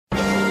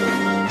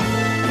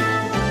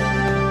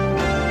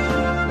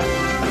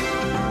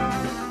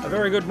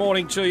good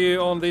morning to you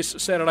on this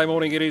Saturday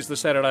morning. It is the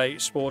Saturday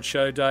Sports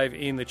Show. Dave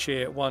in the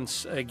chair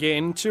once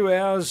again. 2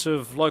 hours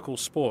of local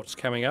sports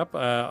coming up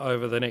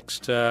over the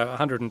next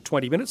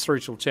 120 minutes through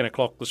till 10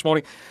 o'clock this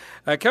morning.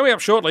 Coming up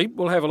shortly,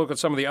 we'll have a look at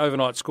some of the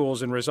overnight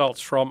scores and results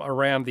from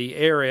around the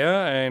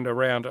area and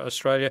around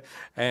Australia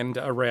and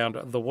around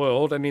the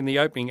world. And in the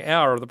opening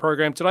hour of the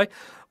program today,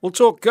 we'll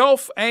talk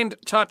golf and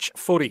touch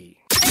footy.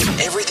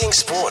 Everything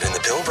sport in the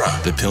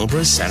Pilbara. The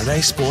Pilbara Saturday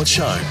Sports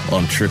Show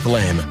on Triple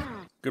M.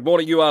 Good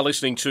morning. You are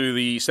listening to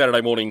the Saturday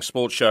Morning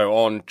Sports Show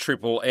on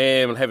Triple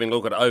M and having a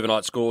look at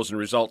overnight scores and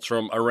results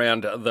from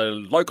around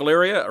the local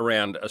area,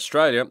 around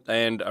Australia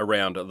and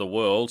around the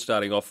world.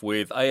 Starting off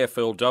with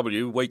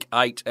AFLW, week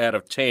 8 out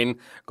of 10.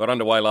 Got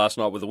underway last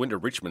night with the win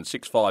of Richmond,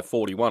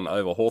 6-5-41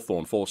 over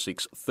Hawthorn,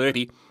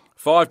 4-6-30.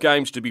 5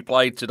 games to be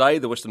played today.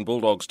 The Western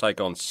Bulldogs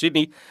take on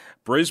Sydney.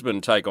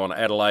 Brisbane take on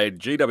Adelaide.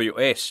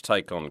 GWS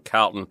take on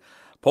Carlton.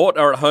 Port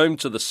are at home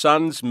to the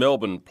Suns.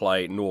 Melbourne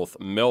play North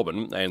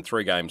Melbourne. And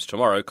 3 games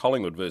tomorrow,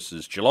 Collingwood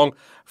versus Geelong.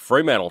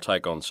 Fremantle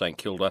take on St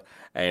Kilda.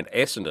 And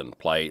Essendon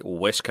play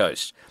West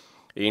Coast.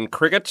 In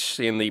cricket,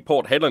 in the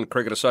Port Hedland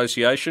Cricket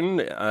Association,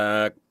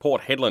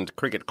 Port Hedland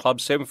Cricket Club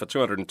 7 for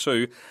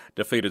 202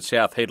 defeated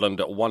South Hedland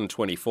at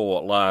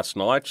 124 last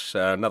night.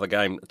 Another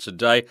game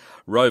today.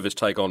 Rovers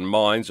take on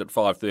Mines at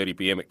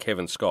 5:30pm at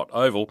Kevin Scott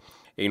Oval.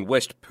 In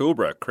West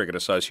Pilbara Cricket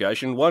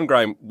Association, one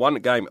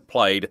game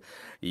played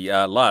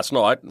last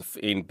night.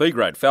 In B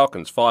grade,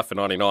 Falcons 5 for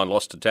 99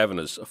 lost to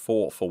Taverners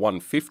 4 for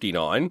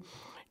 159.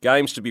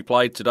 Games to be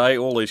played today,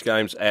 all these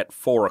games at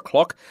 4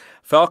 o'clock.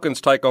 Falcons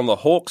take on the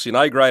Hawks in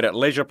A grade at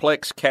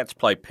Leisureplex. Cats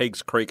play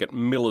Peggs Creek at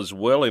Millers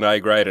Well in A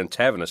grade, and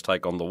Taverners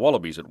take on the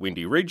Wallabies at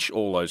Windy Ridge.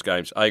 All those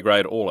games A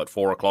grade, all at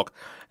 4 o'clock.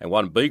 And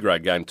one B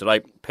grade game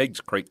today,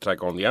 Peggs Creek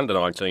take on the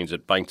under-19s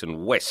at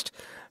Bankton West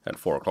at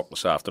 4 o'clock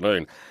this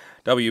afternoon.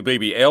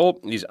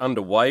 WBBL is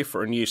underway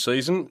for a new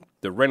season.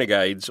 The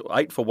Renegades,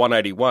 8 for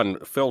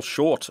 181, fell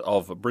short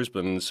of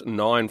Brisbane's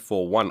 9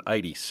 for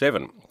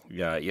 187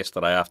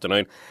 yesterday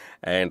afternoon.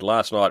 And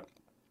last night,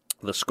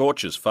 the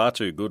Scorchers, far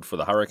too good for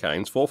the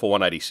Hurricanes, 4 for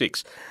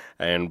 186,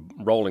 and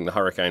rolling the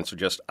Hurricanes for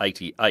just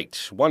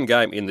 88. One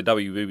game in the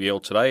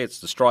WBBL today, it's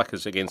the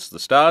Strikers against the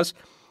Stars.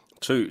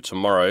 2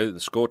 tomorrow, the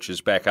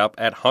Scorchers back up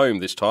at home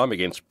this time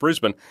against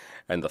Brisbane,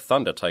 and the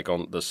Thunder take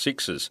on the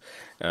Sixers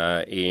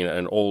in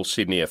an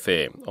all-Sydney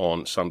affair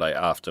on Sunday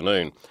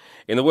afternoon.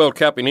 In the World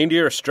Cup in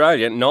India,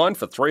 Australia, 9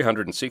 for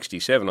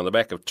 367 on the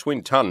back of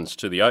twin tons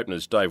to the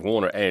openers Dave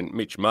Warner and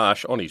Mitch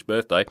Marsh on his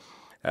birthday.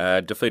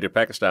 Defeated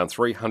Pakistan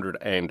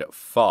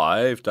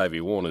 305. Davey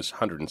Warner's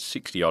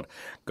 160-odd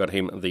got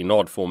him the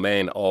nod for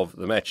man of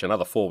the match.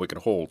 Another 4-wicket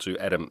haul to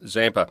Adam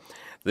Zampa.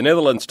 The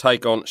Netherlands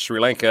take on Sri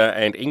Lanka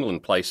and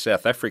England play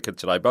South Africa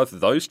today. Both of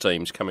those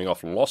teams coming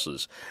off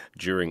losses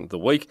during the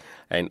week.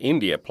 And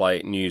India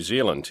play New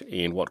Zealand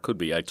in what could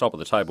be a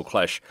top-of-the-table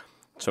clash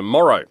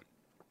tomorrow.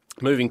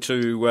 Moving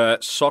to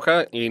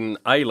soccer in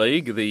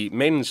A-League, the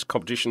men's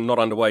competition not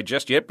underway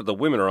just yet, but the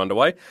women are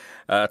underway.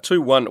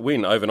 2-1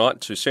 win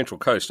overnight to Central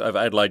Coast over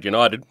Adelaide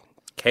United.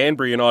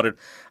 Canberra United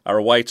are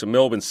away to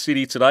Melbourne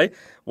City today,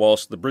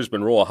 whilst the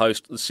Brisbane Roar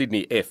host the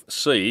Sydney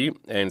FC.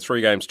 And 3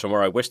 games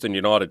tomorrow, Western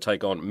United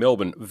take on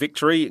Melbourne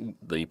Victory.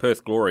 The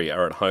Perth Glory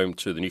are at home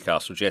to the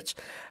Newcastle Jets.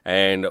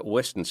 And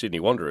Western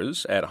Sydney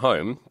Wanderers at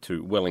home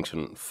to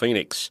Wellington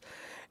Phoenix.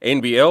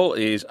 NBL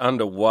is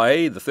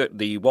underway.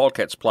 The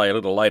Wildcats play a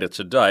little later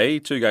today.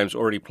 2 games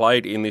already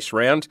played in this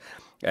round.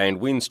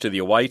 And wins to the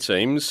away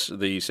teams.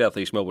 The South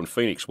East Melbourne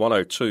Phoenix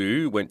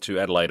 102 went to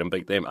Adelaide and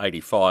beat them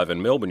 85.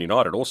 And Melbourne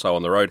United also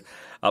on the road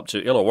up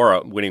to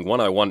Illawarra, winning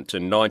 101 to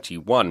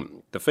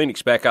 91. The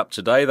Phoenix back up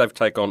today. They've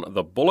taken on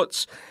the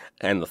Bullets.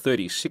 And the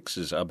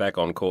 36ers are back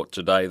on court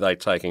today. They're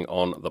taking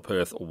on the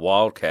Perth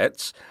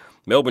Wildcats.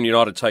 Melbourne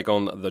United take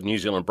on the New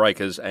Zealand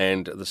Breakers,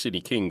 and the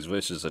Sydney Kings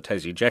versus the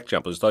Tassie Jack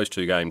Jumpers. Those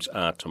 2 games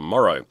are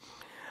tomorrow.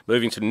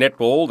 Moving to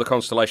netball, the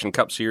Constellation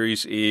Cup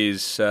Series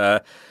is 3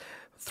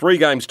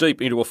 games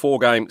deep into a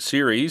 4-game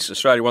series.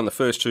 Australia won the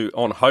first 2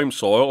 on home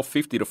soil,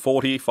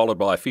 50-40, followed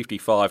by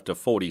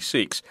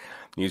 55-46.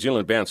 New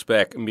Zealand bounced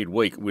back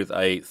midweek with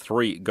a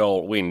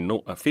 3-goal win,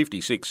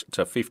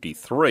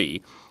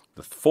 56-53.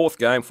 The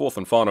fourth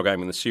and final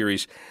game in the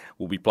series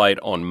will be played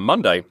on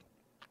Monday.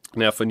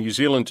 Now, for New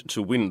Zealand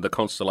to win the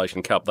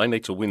Constellation Cup, they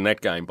need to win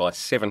that game by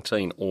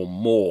 17 or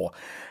more.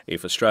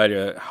 If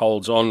Australia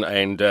holds on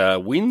and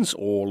wins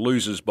or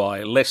loses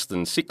by less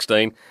than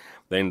 16,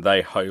 then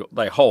they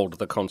hold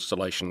the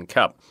Constellation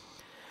Cup.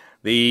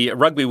 The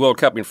Rugby World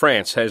Cup in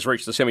France has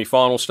reached the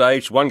semi-final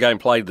stage. 1 game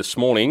played this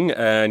morning.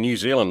 New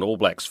Zealand All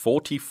Blacks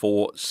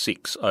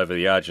 44-6 over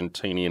the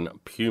Argentinian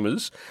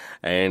Pumas.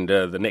 And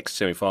the next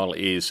semi-final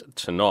is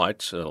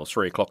tonight, or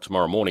 3 o'clock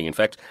tomorrow morning, in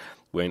fact,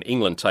 when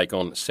England take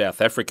on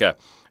South Africa.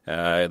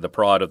 The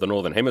pride of the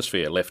Northern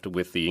Hemisphere left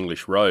with the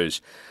English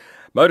Rose.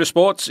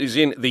 Motorsports is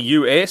in the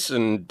US,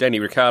 and Danny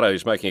Ricciardo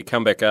is making a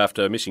comeback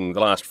after missing the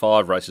last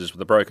 5 races with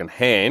a broken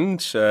hand.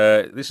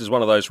 This is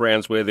one of those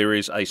rounds where there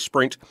is a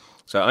sprint,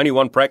 so only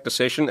one practice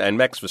session, and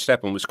Max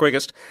Verstappen was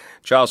quickest.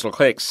 Charles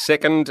Leclerc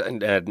second,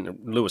 and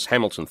Lewis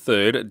Hamilton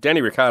third.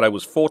 Danny Ricciardo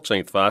was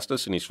 14th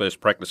fastest in his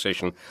first practice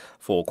session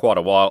for quite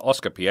a while.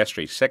 Oscar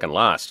Piastri second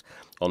last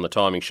on the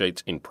timing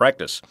sheets in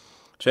practice.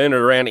 Turn it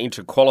around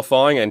into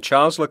qualifying, and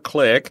Charles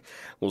Leclerc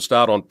will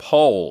start on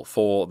pole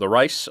for the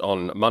race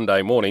on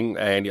Monday morning,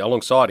 and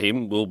alongside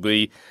him will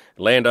be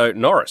Lando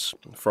Norris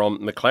from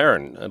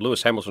McLaren.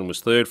 Lewis Hamilton was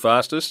third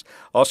fastest,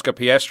 Oscar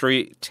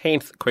Piastri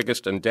 10th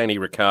quickest, and Danny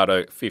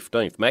Ricciardo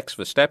 15th. Max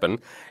Verstappen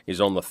is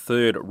on the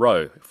third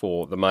row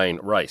for the main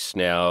race.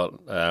 Now,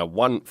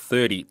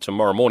 1:30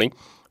 tomorrow morning,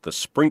 the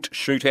sprint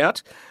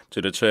shootout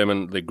to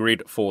determine the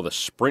grid for the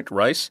sprint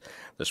race.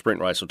 The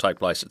sprint race will take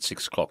place at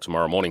 6 o'clock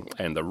tomorrow morning,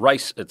 and the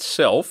race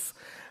itself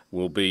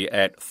will be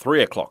at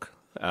 3 o'clock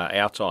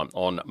our time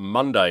on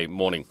Monday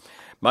morning.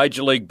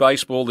 Major League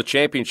Baseball, the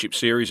championship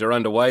series are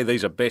underway.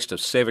 These are best of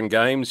 7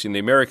 games. In the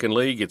American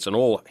League, it's an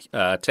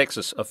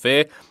all-Texas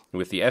affair,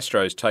 with the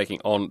Astros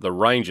taking on the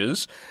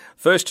Rangers.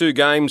 First 2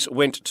 games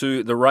went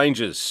to the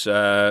Rangers.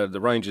 The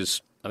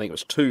Rangers, I think it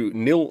was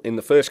 2-0 in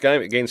the first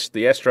game against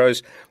the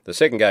Astros. The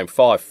second game,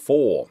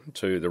 5-4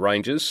 to the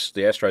Rangers.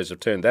 The Astros have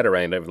turned that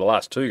around over the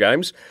last 2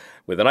 games,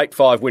 with an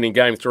 8-5 win in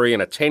Game 3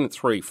 and a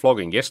 10-3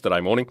 flogging yesterday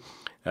morning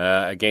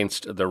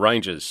against the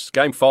Rangers.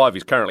 Game 5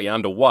 is currently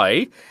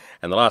underway,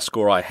 and the last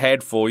score I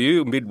had for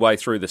you, midway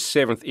through the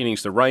 7th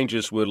innings, the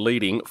Rangers were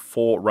leading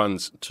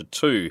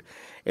 4-2.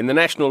 In the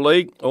National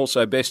League,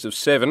 also best of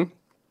 7,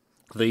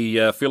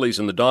 the Phillies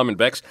and the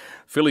Diamondbacks.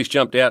 Phillies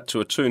jumped out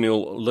to a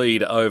 2-0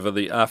 lead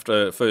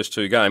after first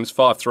 2 games,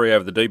 5-3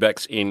 over the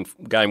D-backs in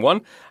Game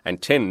 1 and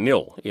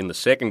 10-0 in the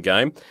second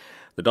game.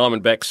 The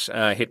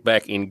Diamondbacks hit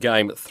back in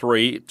Game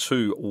 3,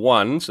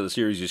 2-1, so the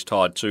series is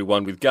tied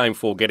 2-1, with Game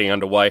 4 getting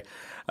underway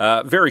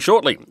very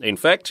shortly. In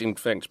fact,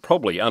 it's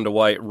probably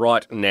underway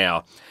right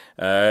now.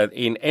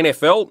 In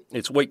NFL,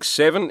 it's Week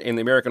 7 in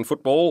the American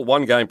football.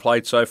 1 game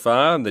played so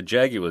far, and the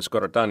Jaguars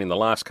got it done in the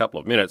last couple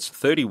of minutes,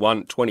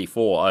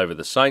 31-24 over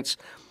the Saints.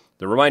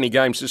 The remaining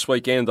games this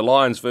weekend, the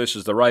Lions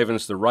versus the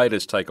Ravens, the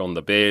Raiders take on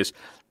the Bears,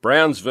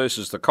 Browns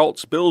versus the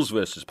Colts, Bills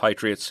versus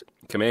Patriots,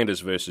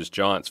 Commanders versus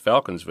Giants,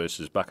 Falcons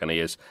versus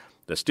Buccaneers,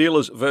 the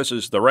Steelers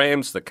versus the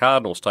Rams, the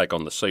Cardinals take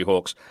on the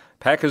Seahawks,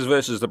 Packers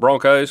versus the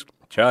Broncos,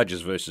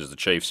 Chargers versus the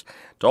Chiefs,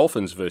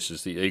 Dolphins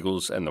versus the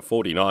Eagles, and the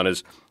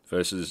 49ers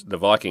versus the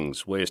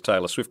Vikings. Where's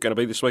Taylor Swift going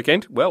to be this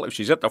weekend? Well, if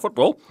she's at the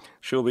football,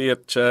 she'll be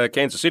at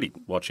Kansas City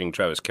watching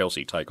Travis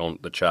Kelce take on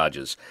the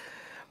Chargers.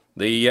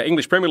 The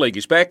English Premier League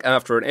is back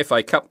after an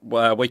FA Cup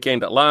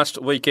weekend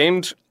last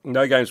weekend.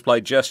 No games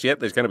played just yet.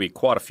 There's going to be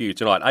quite a few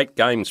tonight. 8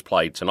 games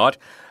played tonight.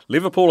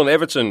 Liverpool and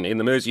Everton in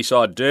the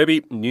Merseyside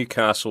Derby.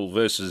 Newcastle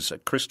versus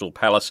Crystal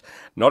Palace.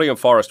 Nottingham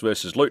Forest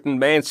versus Luton.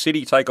 Man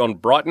City take on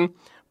Brighton.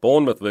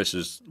 Bournemouth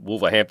versus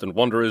Wolverhampton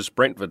Wanderers.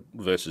 Brentford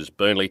versus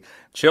Burnley.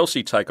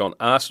 Chelsea take on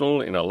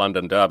Arsenal in a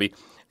London derby.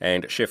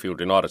 And Sheffield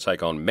United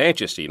take on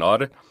Manchester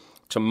United.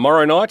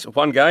 Tomorrow night,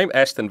 1 game,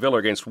 Aston Villa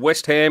against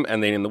West Ham,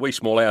 and then in the wee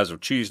small hours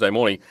of Tuesday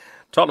morning,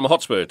 Tottenham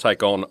Hotspur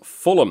take on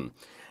Fulham.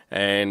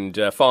 And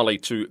finally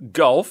to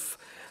golf.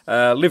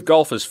 Live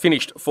Golf has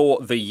finished for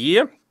the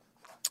year,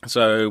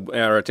 so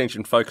our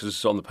attention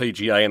focuses on the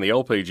PGA and the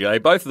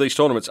LPGA. Both of these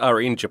tournaments are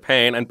in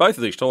Japan, and both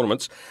of these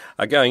tournaments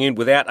are going in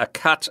without a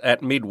cut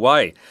at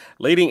midway.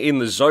 Leading in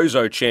the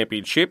Zozo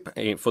Championship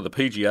for the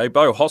PGA,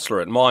 Beau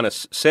Hossler at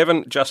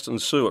 -7, Justin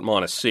Suh at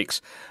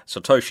 -6,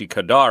 Satoshi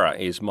Kodara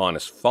is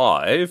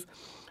 -5.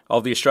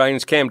 Of the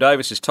Australians, Cam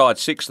Davis is tied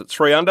 6th at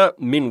 3 under,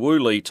 Min Woo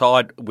Lee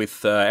tied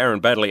with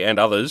Aaron Baddeley and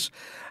others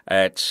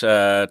at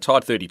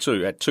tied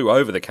 32 at 2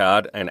 over the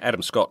card, and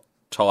Adam Scott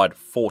tied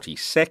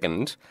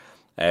 42nd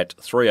at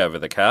 3 over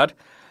the card.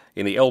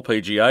 In the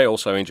LPGA,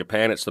 also in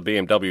Japan, it's the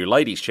BMW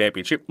Ladies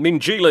Championship. Min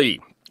Ji Lee,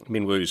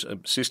 Min Woo's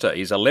sister,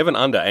 is 11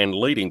 under and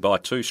leading by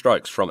 2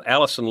 strokes from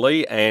Alison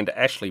Lee and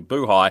Ashley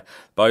Buhai,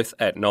 both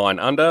at 9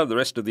 under. The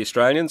rest of the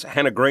Australians,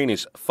 Hannah Green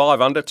is 5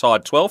 under,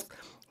 tied 12th.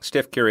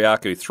 Steph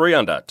Kiriakou, 3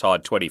 under,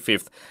 tied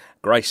 25th.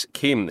 Grace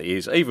Kim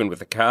is even with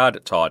the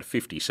card, tied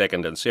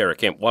 52nd. And Sarah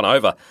Kemp, 1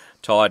 over,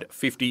 tied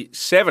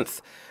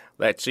 57th.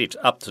 That's it,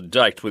 up to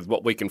date with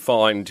what we can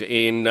find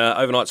in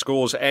overnight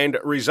scores and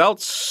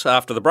results.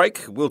 After the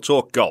break, we'll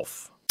talk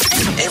golf.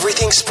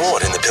 Everything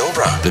sport in the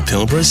Pilbara. The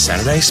Pilbara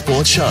Saturday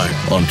Sports Show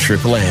on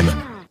Triple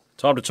M.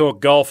 Time to talk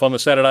golf on the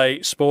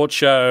Saturday Sports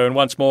Show. And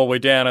once more, we're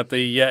down at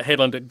the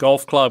Headland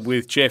Golf Club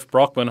with Jeff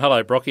Brockman.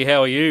 Hello, Brocky.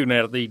 How are you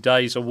now that the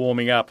days are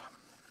warming up?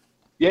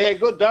 Yeah,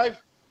 good, Dave.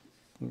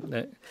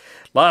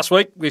 Last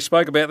week, we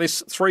spoke about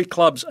this, 3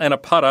 clubs and a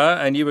putter,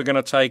 and you were going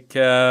to take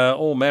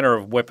all manner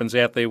of weapons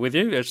out there with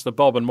you. It's the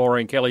Bob and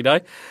Maureen Kelly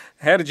Day.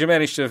 How did you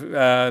manage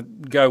to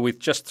go with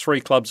just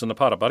 3 clubs and a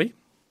putter, buddy?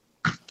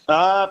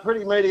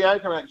 Pretty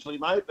mediocre, actually,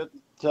 mate. But,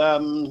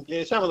 some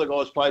of the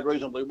guys played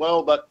reasonably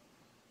well, but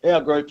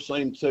our group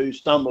seemed to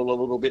stumble a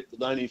little bit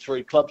with only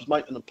 3 clubs,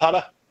 mate, and a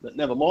putter. But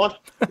never mind.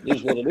 It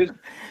is what it is.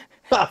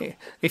 if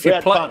We you're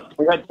had fun.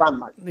 We had fun,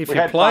 mate. if We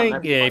you're had playing,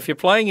 fun, if you're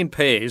playing in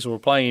pairs or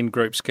playing in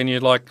groups, can you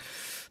like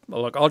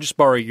I'll just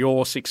borrow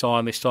your 6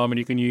 iron this time, and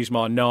you can use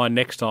my 9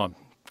 next time.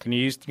 Can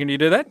you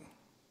do that?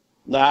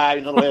 No,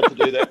 you're not allowed to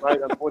do that, mate,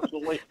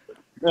 unfortunately.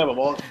 Never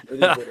mind. It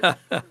is what it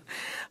is.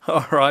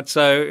 All right,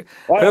 so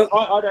I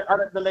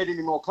don't need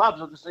any more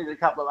clubs. I just need a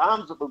couple of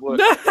arms that would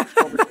work.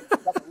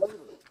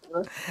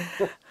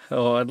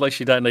 at least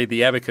you don't need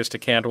the abacus to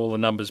count all the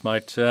numbers,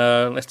 mate.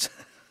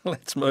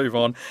 Let's move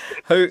on.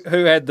 Who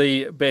had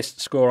the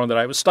best score on the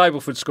day? It was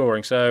Stableford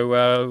scoring.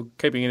 So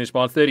keeping in his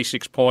mind,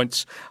 36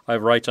 points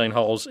over 18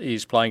 holes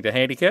is playing to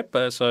handicap.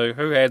 So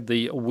who had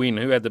the win?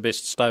 Who had the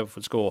best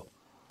Stableford score?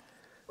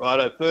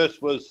 Righto,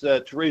 first was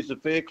Teresa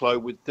Fairclough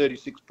with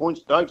 36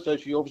 points, Dave. So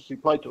she obviously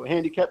played to a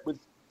handicap with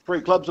 3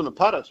 clubs and a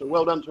putter. So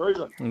well done,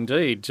 Teresa.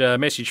 Indeed.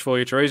 Message for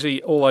you,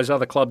 Teresa. All those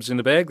other clubs in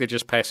the bag, they're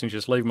just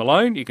passengers. Leave them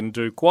alone. You can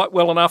do quite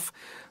well enough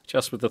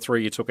just with the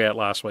 3 you took out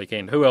last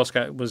weekend. Who else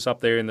was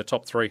up there in the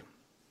top 3?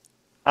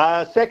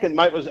 Second,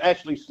 mate, was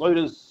Ashley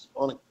Sluters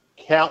on a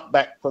count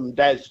back from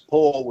Daz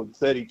Paul with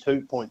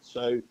 32 points.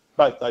 So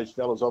both those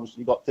fellas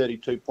obviously got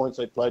 32 points.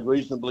 They played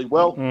reasonably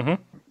well.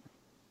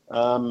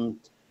 Mm-hmm.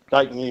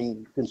 Taking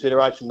in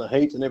consideration the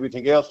heat and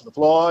everything else and the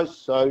flies.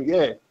 So,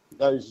 yeah,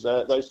 those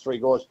 3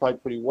 guys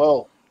played pretty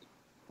well,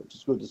 which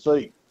is good to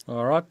see.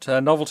 All right.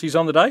 Novelties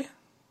on the day?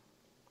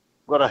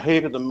 Got a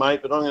heap of them,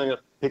 mate, but I'm going to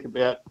pick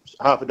about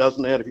half a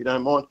dozen out if you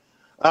don't mind.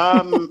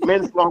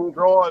 Men's long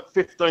drive,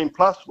 15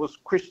 plus, was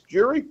Chris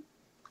Jury.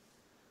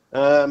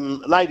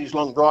 Ladies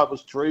long drive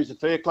was Teresa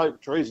Fairclough.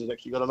 Teresa's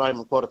actually got a name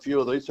on quite a few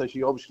of these, so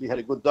she obviously had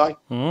a good day.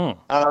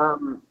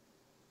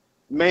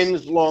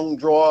 Men's long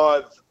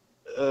drive,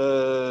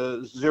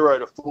 0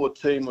 to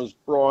 14 was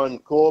Brian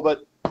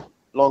Corbett.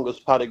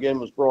 Longest putt again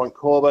was Brian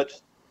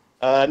Corbett.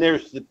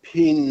 Nearest to the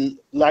pin,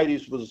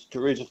 ladies, was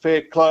Teresa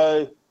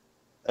Fairclough.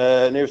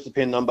 Nearest to the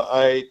pin, number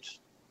 8,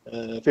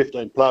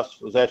 15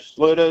 plus, was Ash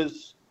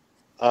Sluters.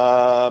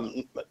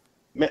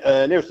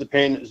 Nearest to the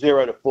pin,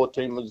 0 to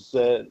 14 was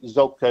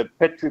Zolko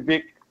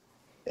Petrovic.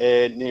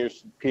 And nearest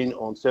to the pin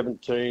on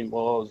 17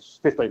 was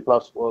 15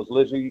 plus was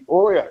Leslie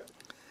Oreo.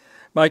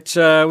 Mate,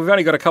 we've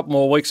only got a couple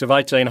more weeks of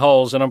 18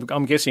 holes, and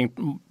I'm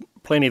guessing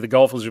plenty of the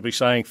golfers will be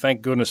saying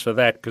thank goodness for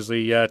that, because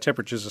the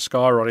temperatures are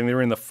skyrocketing.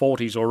 They're in the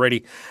 40s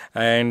already,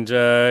 and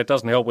it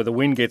doesn't help where the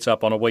wind gets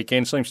up on a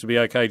weekend. Seems to be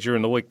okay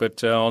during the week,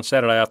 but on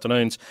Saturday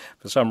afternoons,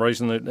 for some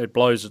reason, it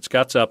blows its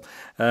guts up.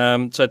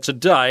 So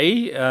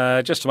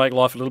today, just to make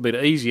life a little bit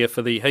easier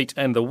for the heat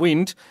and the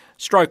wind,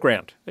 stroke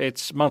round.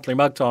 It's monthly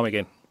mug time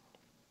again.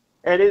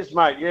 It is,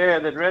 mate. Yeah,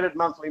 the dreaded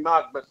monthly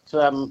mug, but,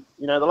 the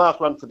last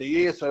one for the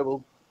year, so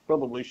we'll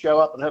probably show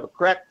up and have a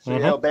crack, see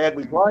how bad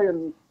we play,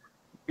 and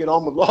get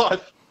on with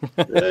life.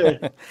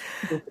 Yeah.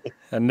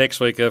 And next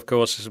week, of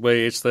course,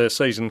 it's the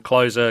season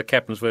closer,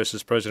 captains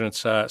versus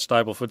presidents,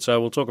 Stableford.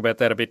 So we'll talk about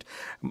that a bit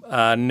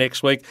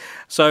next week.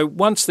 So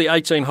once the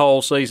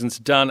 18-hole season's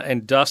done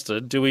and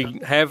dusted, do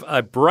we have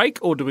a break,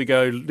 or do we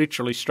go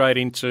literally straight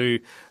into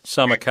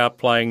Summer Cup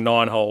playing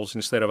 9 holes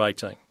instead of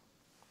 18?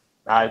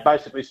 No,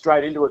 basically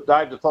straight into it,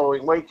 Dave, the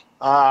following week.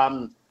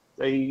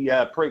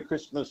 The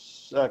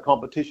pre-Christmas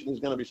competition is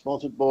going to be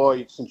sponsored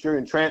by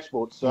Centurion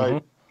Transport. So,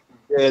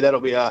 yeah,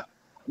 that'll be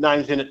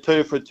names in it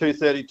too for a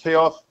 2:30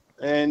 tee-off.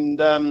 And,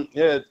 9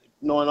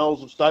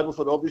 holes of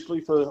Stableford,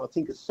 obviously, for I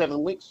think it's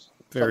 7 weeks.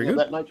 Very good. Of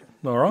that nature.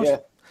 All right. Yeah.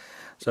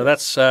 So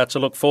that's to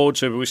look forward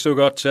to. But we've still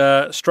got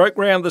stroke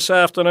round this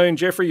afternoon.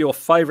 Jeffrey, your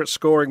favourite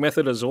scoring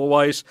method as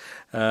always.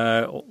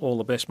 All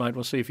the best, mate.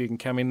 We'll see if you can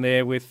come in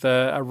there with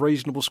a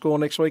reasonable score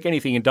next week.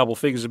 Anything in double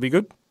figures would be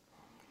good.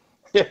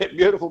 Yeah,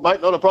 beautiful, mate.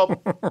 Not a problem.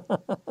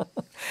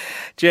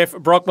 Jeff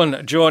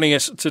Brockman joining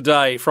us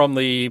today from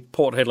the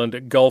Port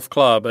Hedland Golf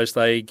Club as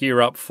they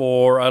gear up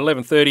for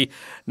 11:30.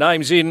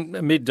 Names in,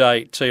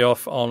 midday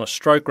tee-off on a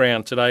stroke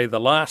round today, the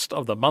last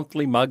of the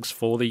monthly mugs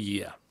for the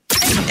year.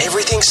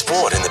 Everything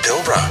sport in the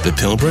Pilbara. The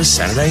Pilbara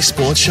Saturday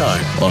Sports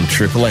Show on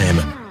Triple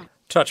M.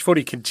 Touch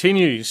Footy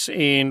continues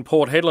in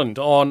Port Hedland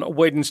on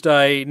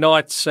Wednesday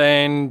nights,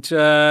 and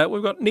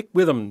we've got Nick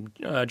Witham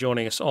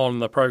joining us on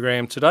the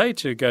program today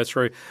to go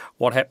through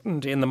what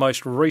happened in the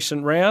most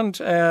recent round.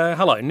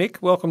 Hello,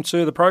 Nick. Welcome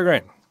to the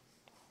program.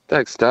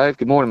 Thanks, Dave.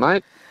 Good morning,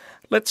 mate.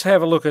 Let's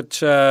have a look at,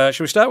 shall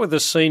we start with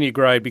the senior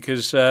grade,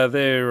 because I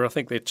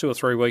think they're 2 or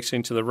 3 weeks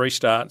into the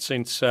restart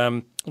since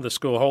the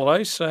school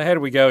holidays. How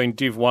do we go in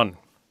Div 1?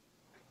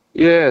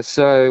 Yeah,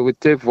 so with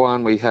Div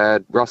 1 we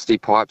had Rusty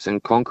Pipes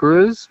and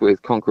Conquerors,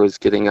 with Conquerors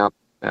getting up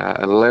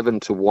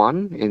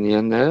 11-1 in the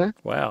end there.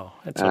 Wow,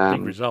 that's a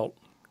big result.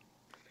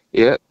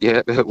 Yeah,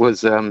 it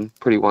was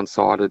pretty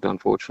one-sided,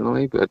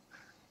 unfortunately, but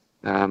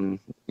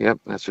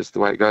that's just the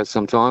way it goes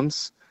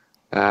sometimes.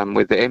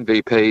 With the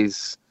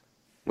MVPs,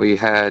 we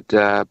had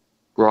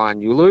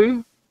Brian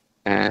Yulu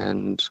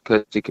and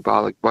Kirsty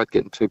Kabalik both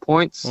getting 2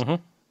 points,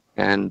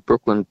 and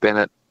Brooklyn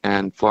Bennett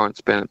and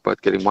Florence Bennett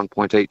both getting 1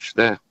 point each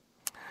there.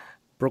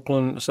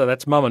 Brooklyn, so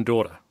that's mum and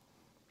daughter?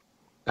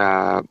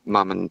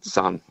 Mum and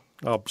son.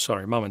 Oh,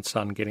 sorry, mum and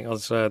son getting...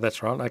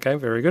 that's right. Okay,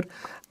 very good.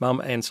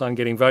 Mum and son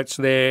getting votes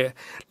there.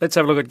 Let's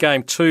have a look at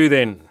game 2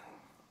 then.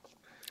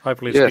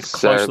 Hopefully it's a bit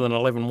closer than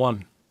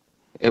 11-1.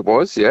 It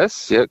was,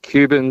 yes. Yeah,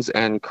 Cubans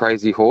and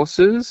Crazy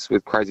Horses,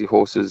 with Crazy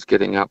Horses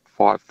getting up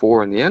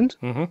 5-4 in the end.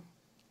 Mm-hmm.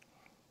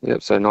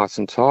 Yep, so nice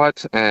and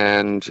tight.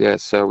 And, yeah,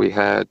 so we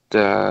had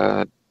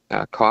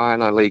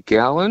Kiana Lee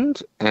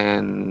Gowland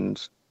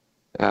and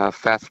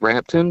Fath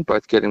Rampton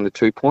both getting the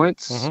 2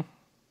 points. Mm-hmm.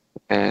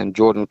 And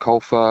Jordan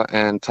Colfer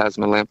and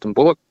Tasman Lambton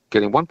Bullock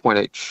getting 1 point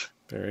each.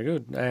 Very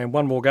good. And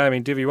one more game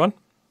in Divi 1.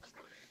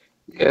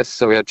 Yes,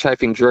 so we had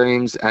Chafing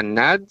Dreams and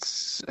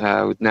Nads,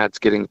 with Nads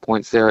getting the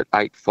points there at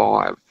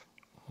 8-5.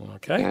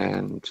 Okay.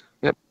 And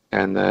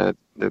the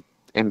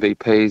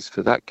MVPs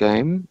for that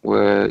game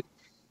were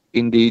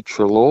Indy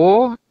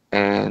Trelaw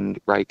and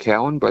Ray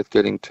Cowan, both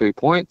getting 2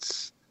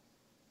 points,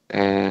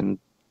 and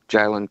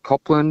Jalen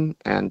Copland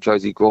and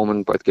Josie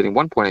Gorman both getting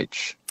 1 point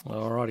each.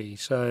 Alrighty,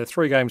 so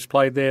 3 games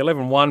played there.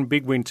 11-1,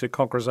 big win to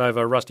Conquerors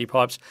over Rusty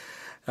Pipes.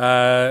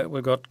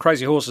 We've got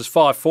Crazy Horses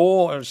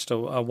 5-4, just a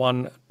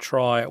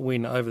 1-try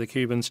win over the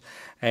Cubans,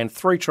 and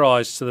 3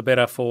 tries to the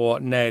better for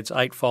Nads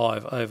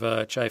 8-5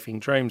 over Chafing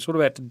Dreams. What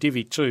about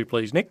Divi 2,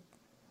 please, Nick?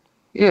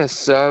 Yes,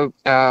 so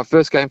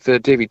first game for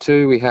Divi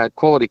 2, we had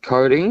Quality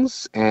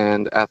Coatings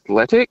and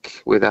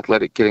Athletic, with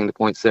Athletic getting the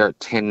points there at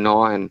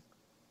 10-9.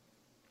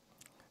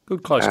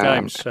 Good close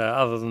games,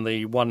 other than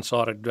the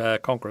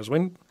one-sided Conquerors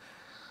win.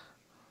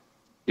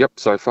 Yep,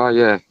 so far,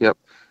 yeah, yep.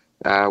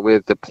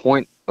 With the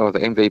point or the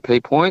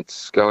MVP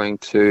points going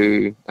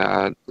to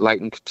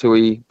Leighton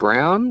Katui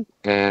Brown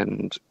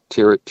and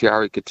Tiari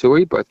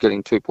Katui, both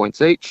getting 2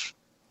 points each,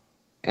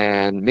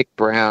 and Mick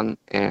Brown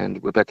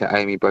and Rebecca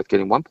Amy both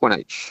getting 1 point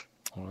each.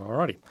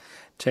 Alrighty,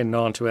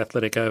 10-9 to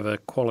Athletic over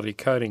Quality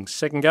Coatings.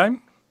 Second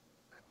game?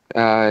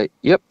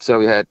 Yep, so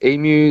we had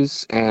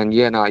Emus and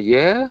Yena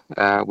Yeah,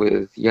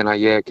 with Yena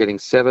Yeah getting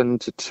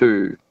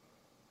 7-2.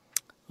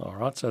 All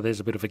right, so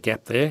there's a bit of a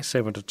gap there,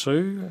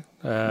 7-2.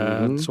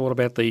 So what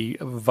about the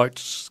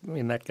votes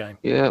in that game?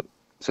 Yeah,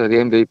 so the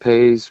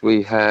MVPs,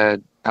 we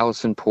had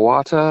Alison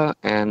Puata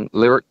and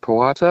Lyric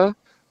Puata.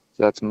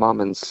 So that's mum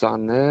and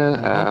son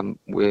there, on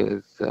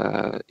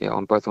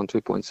both on 2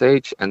 points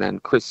each. And then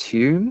Chris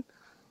Hume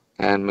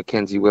and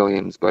Mackenzie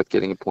Williams both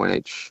getting a point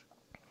each.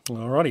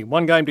 All righty,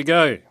 1 game to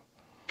go.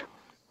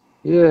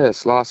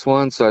 Yes, last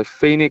one. So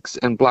Phoenix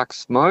and Black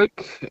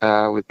Smoke,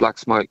 with Black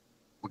Smoke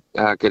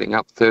getting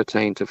up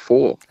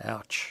 13-4.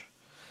 Ouch.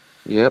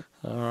 Yep.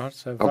 All right,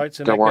 so votes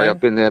in Don't worry, game. I've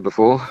been there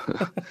before.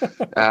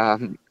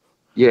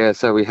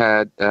 So we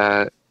had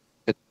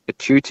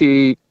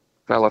Atuti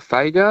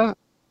Falafaga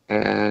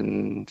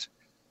and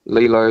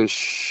Lilo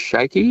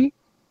Shaky,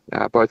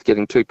 both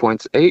getting 2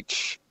 points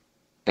each,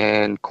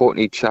 and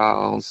Courtney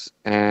Charles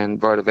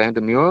and Voda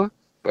Vandermuir,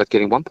 both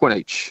getting 1 point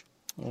each.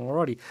 All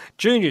righty.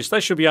 Juniors, they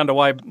should be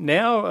underway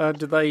now.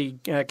 Did they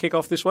kick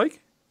off this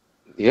week?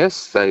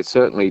 Yes, they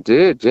certainly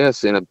did.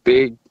 Yes, in a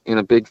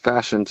big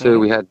fashion too.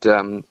 We had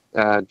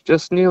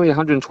just nearly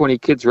 120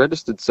 kids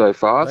registered so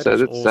far.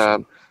 That's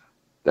awesome.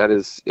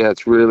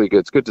 It's really good.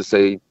 It's good to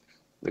see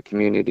the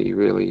community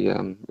really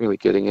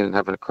getting in and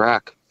having a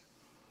crack.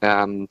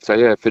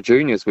 For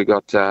juniors we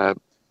got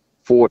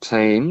 4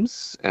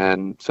 teams,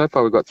 and so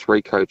far we've got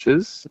 3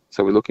 coaches.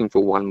 So we're looking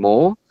for 1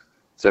 more.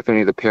 So if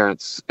any of the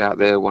parents out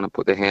there want to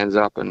put their hands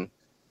up and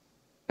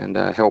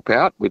help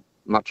out, we'd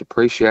much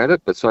appreciate it.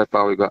 But so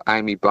far we've got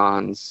Amy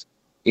Barnes,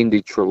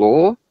 Indy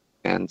Trelaw,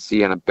 and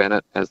Sienna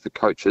Bennett as the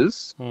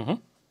coaches. Mm-hmm.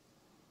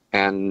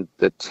 And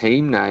the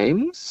team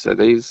names, so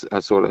these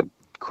are sort of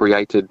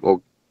created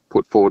or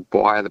put forward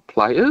by the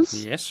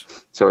players. Yes.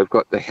 So we've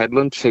got the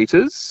Headland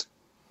Cheetahs.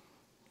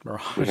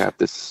 Right. We have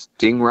the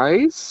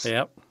Stingrays.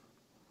 Yep.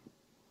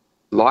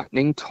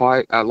 Lightning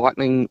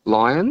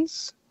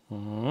Lions.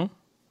 Mm-hmm.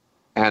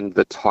 And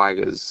the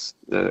Tigers.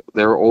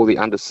 They're all the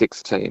under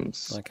 6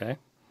 teams. Okay.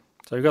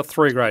 So we've got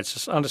 3 grades.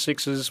 Just under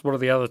 6s. What are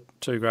the other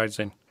 2 grades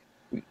then?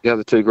 The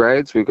other 2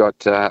 grades, we've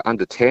got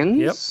under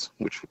 10s,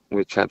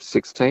 which have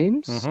 6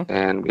 teams,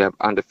 and we have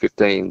under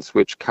 15s,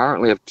 which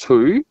currently have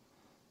 2,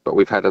 but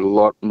we've had a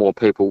lot more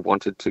people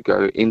wanted to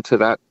go into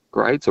that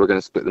grade, so we're going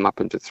to split them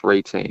up into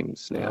 3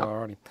 teams now.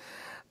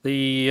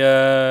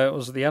 Alrighty.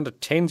 Was it the under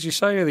 10s you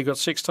say? They've got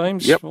 6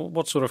 teams? Yep.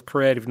 What sort of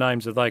creative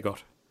names have they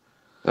got?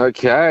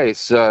 Okay,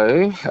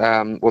 so,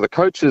 the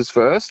coaches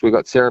first, we've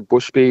got Sarah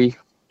Bushby,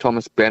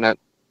 Thomas Bennett,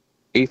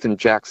 Ethan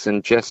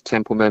Jackson, Jess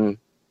Templeman,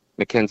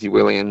 Mackenzie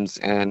Williams,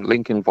 and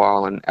Lincoln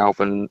Vile and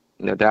Alvin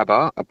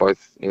Nadaba are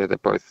both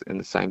in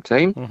the same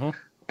team.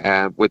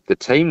 Mm-hmm. With the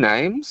team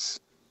names,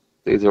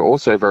 these are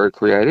also very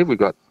creative. We've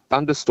got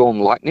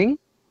Thunderstorm Lightning.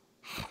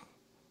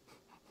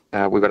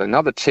 We've got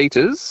another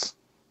Cheetahs.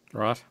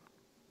 Right.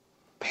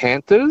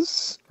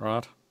 Panthers.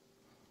 Right.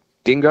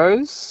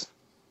 Dingoes.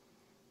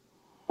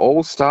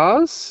 All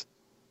Stars.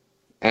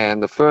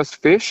 And the first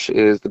fish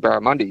is the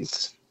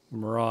Barramundis.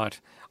 Right.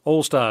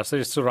 All Stars.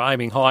 They're sort of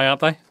aiming high, aren't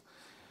they?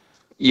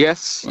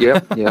 Yes,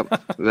 yep.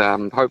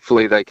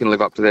 Hopefully they can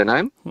live up to their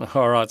name.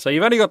 All right, so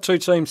you've only got 2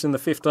 teams in the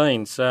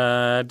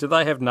 15s. Do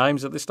they have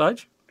names at this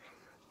stage?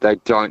 They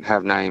don't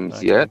have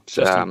names yet.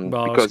 I was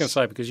going to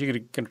say, because you're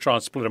going to try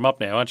and split them up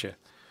now, aren't you?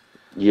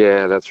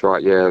 Yeah, that's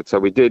right. Yeah, so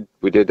we did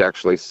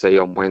actually see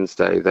on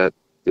Wednesday that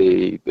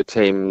the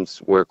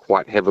teams were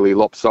quite heavily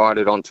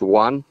lopsided onto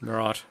one.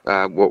 Right.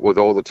 With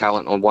all the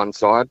talent on one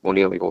side, or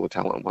nearly all the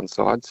talent on one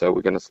side. So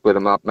we're going to split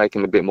them up, make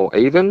them a bit more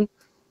even.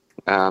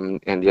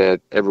 And yeah,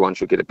 everyone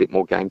should get a bit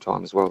more game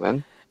time as well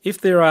then.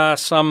 If there are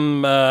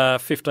some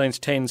 15s,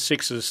 10s,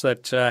 6s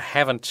that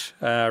haven't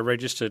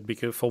registered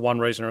because for one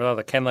reason or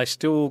another, can they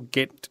still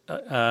get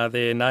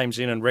their names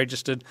in and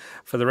registered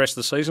for the rest of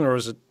the season, or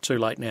is it too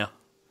late now?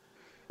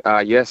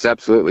 Yes,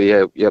 absolutely.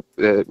 Yeah, yep.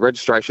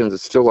 Registrations are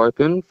still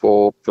open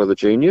for the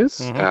juniors.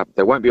 Mm-hmm.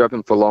 They won't be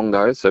open for long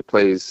though, so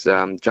please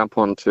jump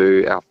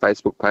onto our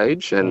Facebook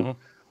page and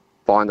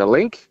find the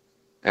link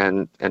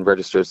and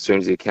register as soon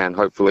as you can.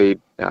 Hopefully,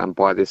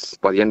 by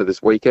the end of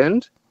this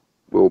weekend,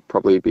 we'll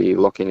probably be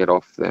locking it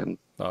off then.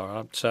 All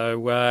right.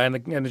 So and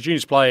the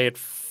juniors play at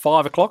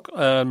 5 o'clock,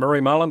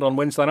 Marie Marland on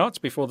Wednesday nights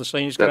before the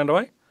seniors get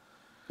underway.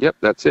 Yep,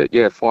 that's it.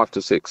 Yeah, 5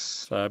 to 6.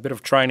 So a bit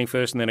of training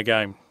first and then a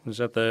game. Is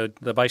that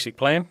the basic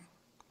plan?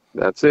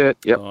 That's it.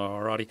 Yep.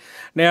 All righty.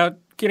 Now,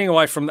 getting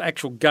away from the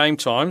actual game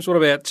times, what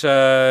about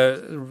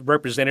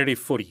representative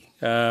footy?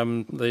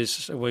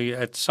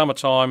 At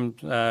summertime,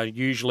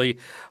 usually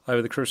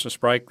over the Christmas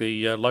break,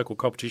 the local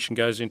competition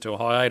goes into a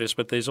hiatus,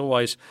 but there's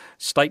always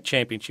state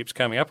championships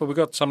coming up. Have we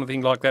got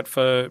something like that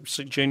for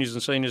juniors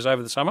and seniors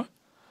over the summer?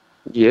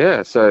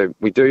 Yeah, so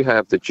we do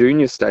have the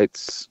junior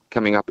states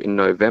coming up in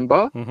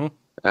November. Mm-hmm.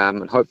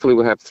 And hopefully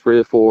we'll have 3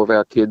 or 4 of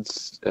our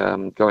kids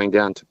going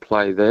down to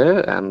play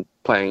there and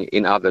playing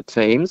in other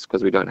teams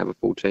because we don't have a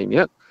full team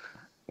yet.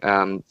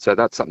 So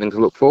that's something to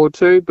look forward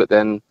to. But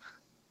then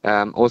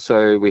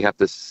also we have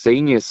the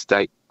senior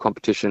state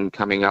competition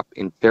coming up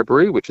in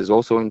February, which is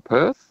also in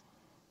Perth.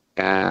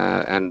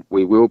 And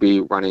we will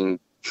be running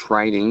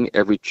training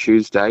every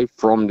Tuesday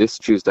from this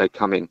Tuesday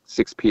coming,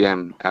 6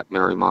 p.m. at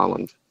Mary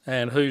Marland.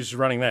 And who's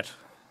running that?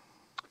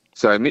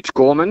 So Mitch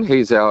Gorman,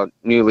 he's our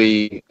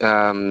newly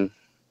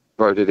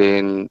voted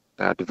in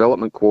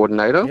development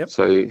coordinator. Yep.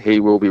 So he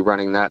will be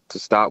running that to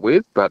start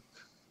with. But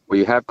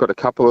we have got a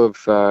couple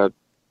of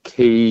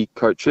key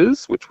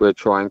coaches, which we're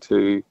trying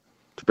to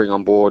bring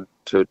on board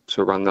to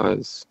run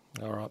those.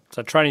 All right.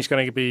 So training's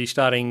going to be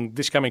starting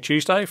this coming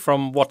Tuesday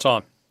from what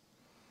time?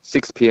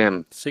 6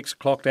 p.m. 6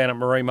 o'clock down at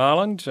Marie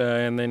Marland.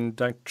 And then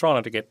try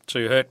not to get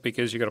too hurt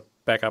because you've got to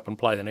back up and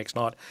play the next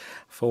night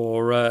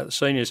for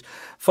seniors.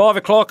 5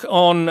 o'clock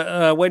on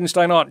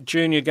Wednesday night,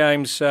 junior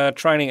games,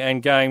 training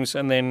and games,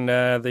 and then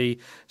the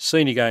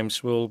senior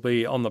games will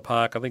be on the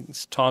park. I think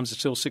times are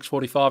still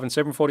 6:45 and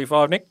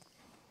 7:45, Nick?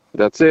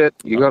 That's it.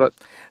 You got it.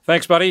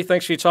 Thanks, buddy.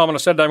 Thanks for your time on a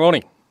Saturday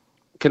morning.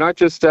 Can I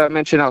just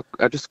mention, I'll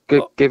just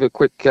give a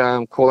quick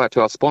call out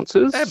to our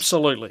sponsors?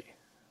 Absolutely.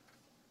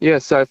 Yeah,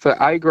 so for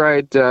A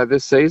grade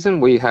this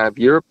season, we have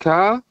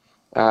Europcar.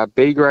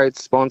 B grade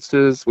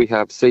sponsors, we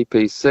have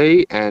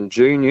CPC, and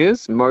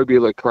juniors,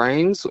 Mobular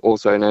Cranes,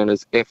 also known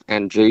as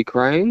F&G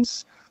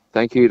Cranes.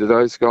 Thank you to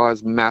those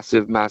guys.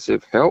 Massive,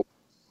 massive help.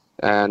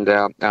 And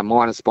our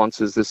minor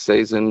sponsors this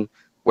season,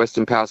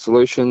 Western Power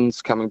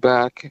Solutions coming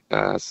back,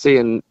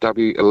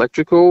 C&W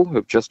Electrical,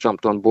 who've just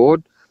jumped on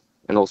board,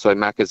 and also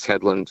Macca's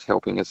Headland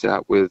helping us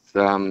out with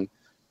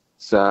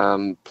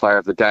some Player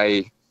of the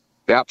Day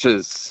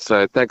vouchers.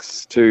 So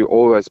thanks to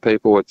all those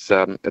people. It's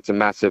a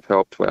massive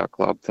help to our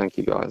club. Thank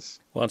you, guys.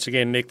 Once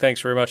again, Nick,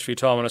 thanks very much for your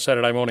time on a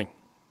Saturday morning.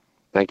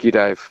 Thank you,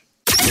 Dave.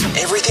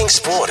 Everything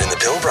sport in the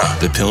Pilbara.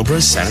 The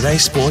Pilbara Saturday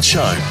Sports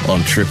Show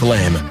on Triple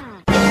M.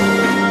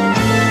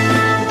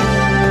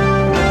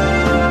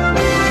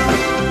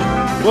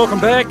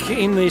 Welcome back.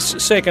 In this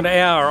second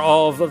hour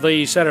of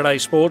the Saturday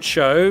Sports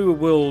Show,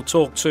 we'll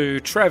talk to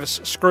Travis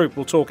Scroop.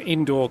 We'll talk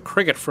indoor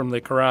cricket from the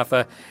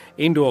Karratha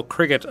Indoor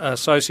Cricket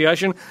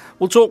Association.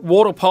 We'll talk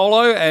water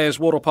polo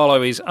as water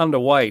polo is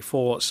underway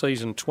for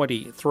season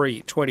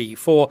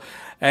 23-24.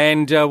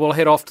 And we'll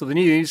head off to the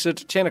news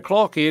at 10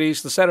 o'clock. It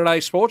is the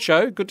Saturday Sports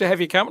Show. Good to have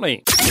your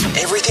company.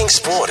 Everything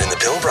sport in the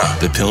Pilbara.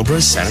 The Pilbara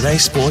Saturday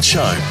Sports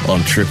Show on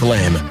Triple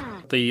M.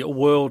 The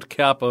World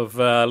Cup of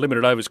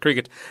Limited Overs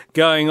Cricket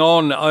going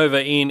on over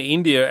in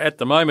India at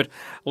the moment.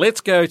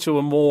 Let's go to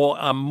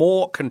a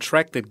more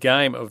contracted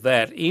game of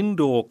that,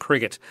 indoor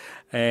cricket.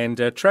 And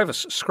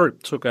Travis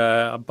Scroop took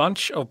a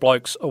bunch of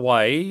blokes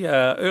away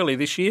early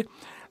this year.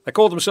 They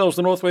called themselves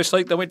the Northwest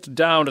Heat. They went to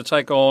Darwin to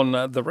take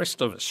on the rest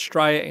of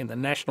Australia in the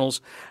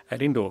Nationals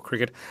at indoor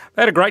cricket.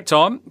 They had a great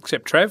time,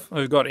 except Trav,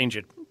 who got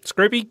injured.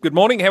 Scroopy, good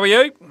morning. How are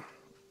you?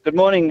 Good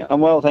morning. I'm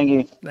well, thank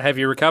you. Have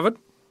you recovered?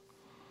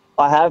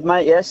 I have,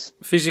 mate, yes.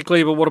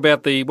 Physically, but what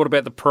about the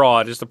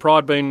pride? Has the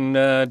pride been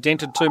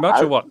dented too much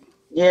or what?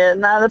 Yeah,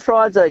 no, the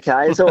pride's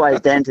okay. It's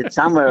always dented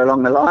somewhere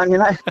along the line, you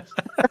know.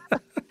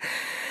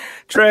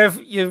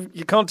 Trav,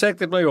 you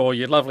contacted me, or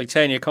your lovely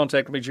Tanya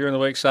contacted me during the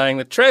week saying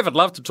that Trav would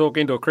love to talk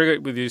indoor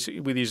cricket with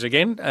you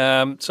again.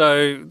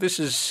 So this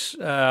is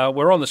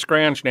we're on the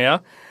scrounge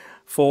now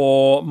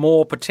for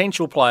more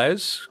potential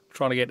players,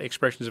 trying to get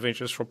expressions of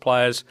interest from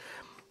players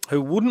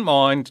who wouldn't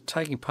mind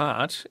taking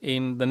part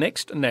in the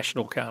next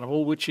National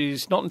Carnival, which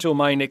is not until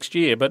May next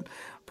year, but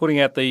putting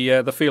out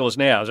the feelers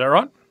now. Is that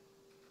right?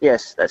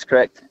 Yes, that's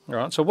correct. All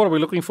right. So what are we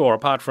looking for,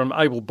 apart from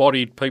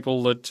able-bodied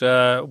people that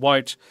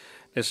won't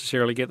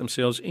necessarily get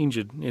themselves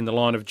injured in the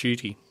line of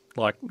duty,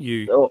 like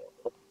you? Oh,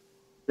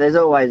 there's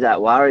always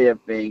that worry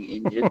of being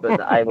injured, but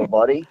the able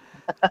body.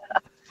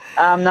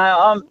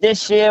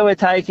 This year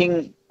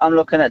I'm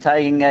looking at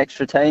taking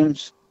extra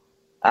teams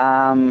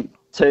to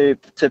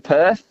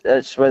Perth.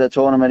 That's where the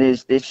tournament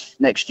is this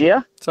next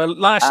year. So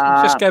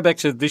just go back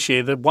to this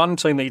year. The one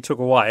team that you took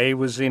away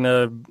was in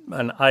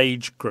an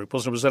age group,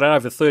 wasn't it? Was it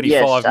over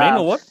 35 men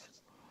or what?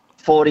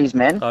 40s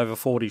men. Over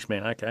 40s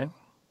men, okay.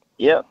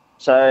 Yep.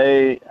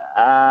 So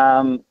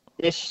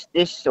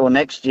this or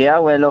next year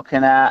I'm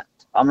looking at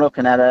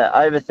a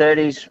over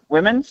 30s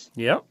women's.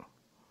 Yep.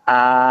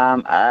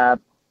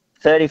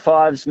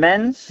 35s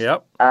men's.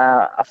 Yep.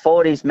 A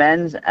 40s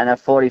men's and a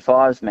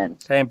 45s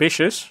men's.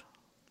 Ambitious.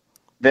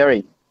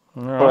 Very.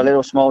 Right. For a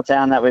little small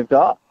town that we've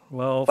got.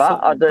 Well,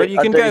 but you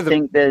can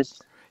think there's...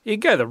 You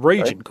could go the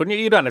region, couldn't you?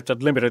 You don't have to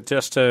limit it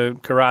just to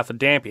Karratha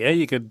Dampier.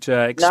 You could,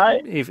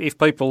 if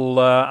people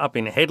up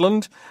in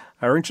Headland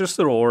are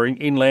interested, or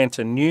inland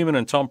to Newman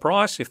and Tom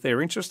Price, if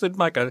they're interested,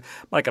 make a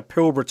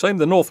Pilbara team.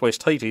 The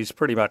Northwest Heat is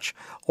pretty much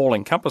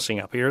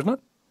all-encompassing up here, isn't it?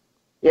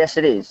 Yes,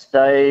 it is.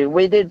 So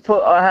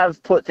I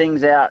have put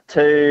things out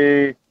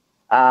to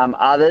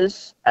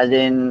others,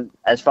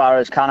 as far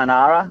as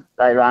Kununurra.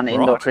 They run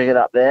indoor cricket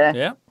up there.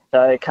 Yeah.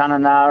 So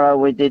Kununurra,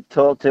 we did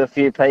talk to a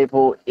few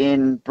people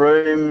in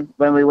Broome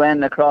when we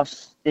went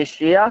across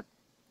this year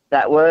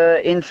that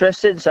were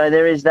interested. So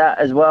there is that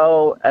as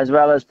well as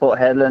Port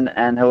Hedland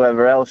and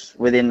whoever else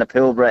within the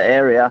Pilbara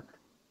area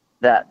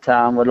that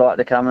would like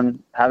to come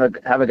and have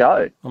a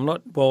go. I'm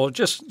not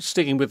just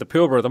sticking with the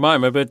Pilbara at the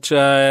moment, but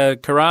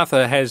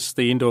Karratha has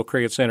the indoor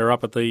cricket centre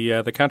up at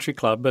the Country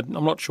Club, but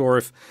I'm not sure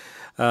if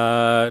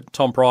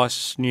Tom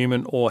Price,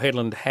 Newman or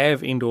Headland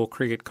have indoor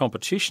cricket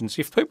competitions.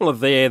 If people are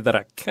there that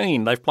are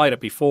keen, they've played it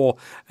before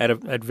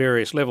at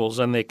various levels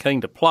and they're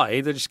keen to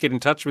play, they just get in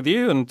touch with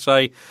you and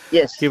say,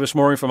 yes, give us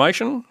more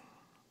information.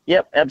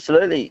 Yep,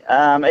 absolutely.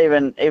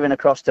 Even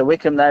across to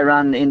Wickham, they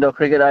run indoor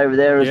cricket over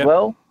there as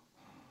well.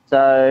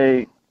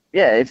 So,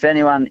 yeah, if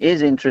anyone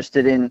is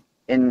interested in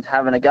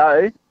having a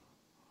go,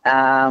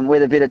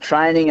 with a bit of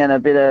training and a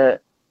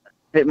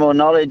bit more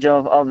knowledge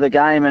of the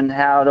game and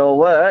how it all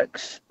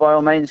works, by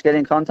all means get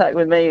in contact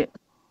with me,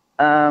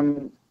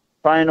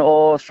 phone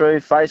or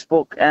through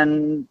Facebook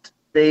and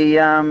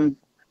the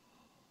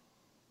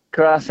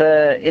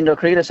Karratha Indoor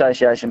Cricket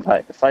Association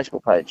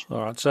Facebook page.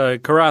 All right, so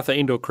Karratha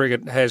Indoor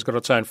Cricket has got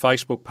its own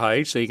Facebook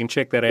page, so you can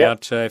check that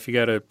out if you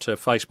go to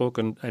Facebook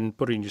and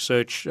put in your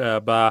search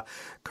bar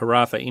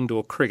Karratha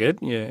Indoor Cricket.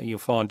 Yeah, you'll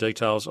find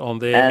details on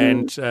there,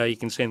 and you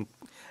can send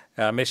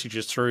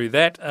messages through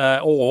that,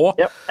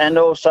 and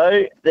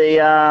also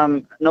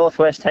the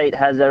Northwest Heat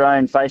has their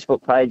own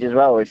Facebook page as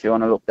well, if you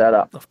want to look that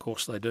up. Of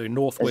course they do.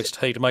 Northwest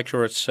Heat, make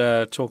sure it's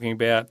talking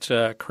about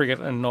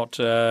cricket and not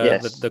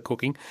the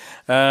cooking.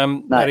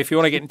 But if you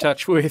want to get in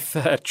touch with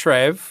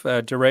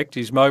Trav direct,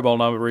 his mobile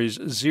number is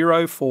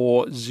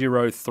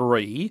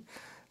 0403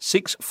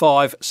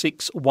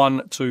 656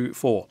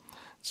 124.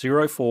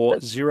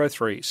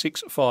 0403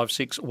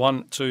 656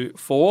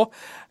 124.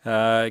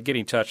 Get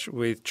in touch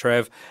with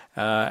Trav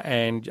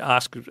and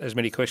ask as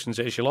many questions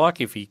as you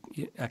like. If he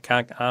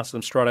can't answer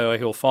them straight away,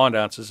 he'll find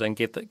answers and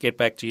get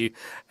back to you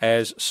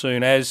as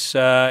soon as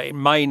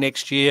May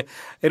next year.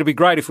 It'll be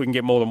great if we can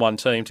get more than one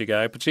team to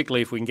go,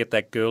 particularly if we can get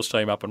that girls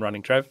team up and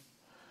running, Trav.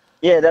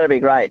 Yeah, that'd be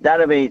great.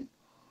 That'd be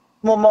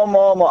more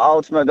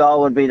ultimate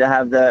goal would be to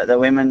have the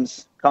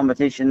women's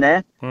competition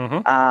there.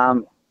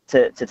 Mm-hmm.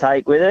 To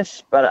take with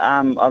us, but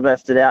I've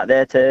left it out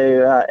there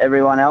to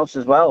everyone else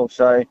as well.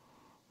 So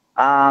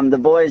the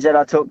boys that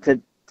I took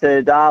to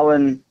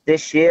Darwin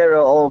this year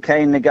are all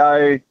keen to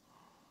go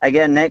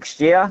again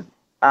next year,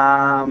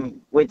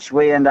 which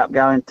we end up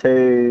going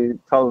to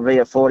probably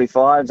a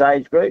 45s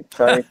age group.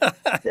 So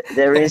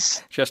there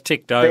is... Just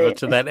ticked over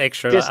to that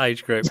extra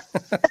age group.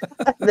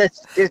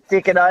 That's just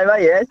ticking over,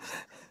 yes.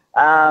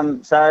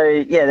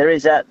 There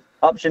is that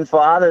option for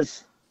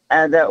others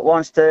and that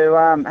wants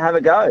to have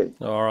a go.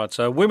 All right,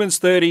 so women's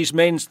 30s,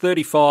 men's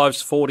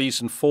 35s,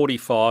 40s and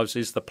 45s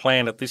is the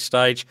plan at this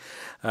stage.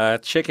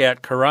 Check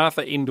out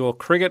Karratha Indoor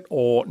Cricket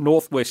or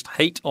Northwest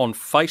Heat on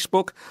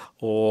Facebook,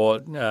 or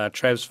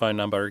Trav's phone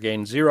number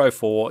again,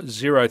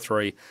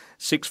 0403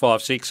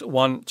 656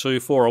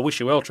 124. I wish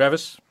you well,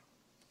 Travis.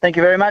 Thank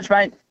you very much,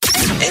 mate.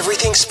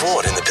 Everything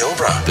sport in the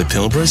Pilbara. The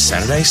Pilbara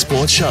Saturday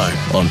Sports Show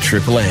on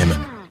Triple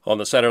M. On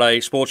the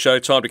Saturday Sports Show,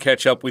 time to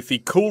catch up with the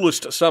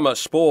coolest summer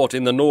sport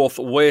in the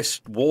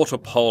Northwest, water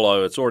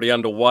polo. It's already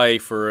underway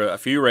for a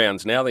few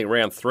rounds now. I think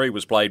round 3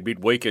 was played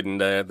midweek in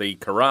the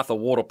Karratha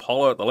Water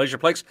Polo at the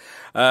Leisureplex.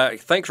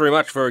 Thanks very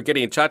much for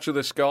getting in touch with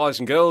us, guys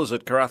and girls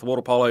at Karratha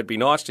Water Polo. It'd be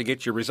nice to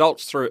get your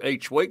results through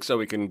each week so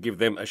we can give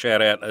them a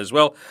shout out as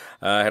well.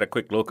 Had a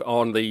quick look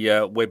on the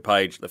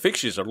webpage. The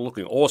fixtures are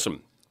looking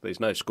awesome. There's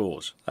no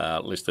scores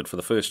listed for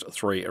the first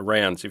 3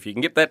 rounds. If you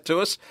can get that to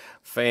us,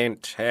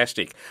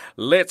 fantastic.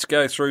 Let's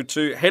go through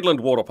to Headland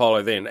Water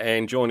Polo then,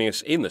 and joining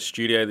us in the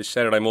studio this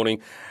Saturday morning,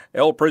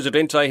 El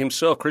Presidente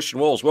himself, Christian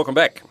Walls. Welcome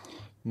back.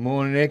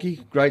 Morning,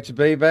 Eki. Great to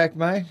be back,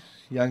 mate.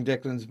 Young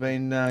Declan's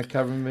been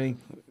covering me.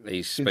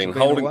 He's been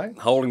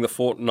holding the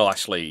fort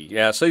nicely.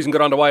 Season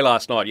got underway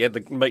last night. You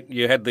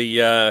had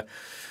the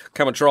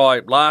come and try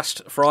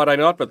last Friday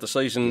night, but the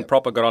season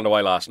proper got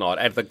underway last night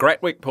at the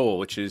Gratwick Pool,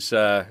 which is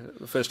the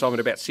first time in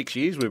about 6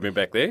 years we've been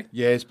back there.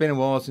 Yeah, it's been a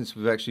while since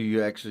we've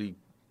actually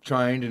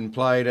trained and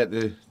played at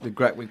the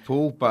Gratwick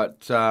Pool,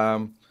 but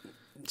some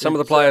of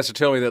the players are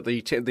telling me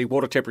that the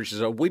water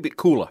temperatures are a wee bit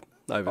cooler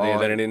over there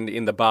than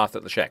in the bath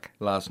at the Shack.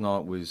 Last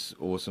night was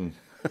awesome.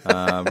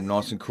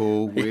 Nice and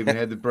cool. We even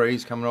had the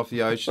breeze coming off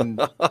the ocean.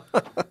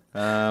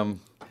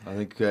 I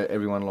think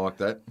everyone liked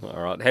that.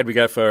 All right. How'd we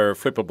go for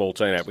flipper ball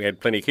turnout? We had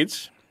plenty of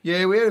kids?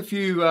 Yeah, we had a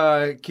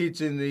few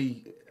kids in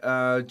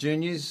the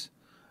juniors.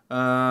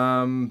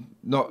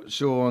 Not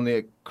sure on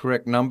the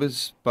correct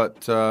numbers,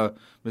 but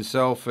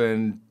myself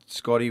and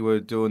Scotty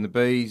were doing the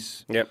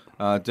Bs. Yep.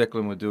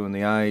 Declan were doing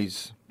the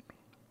As.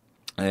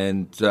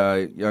 And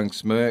young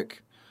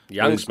Smirk.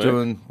 Young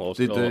Smirk? Or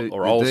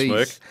old Ds.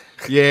 Smirk?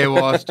 Yeah,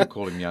 well, I still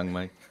call him young,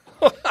 mate.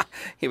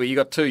 Yeah, but you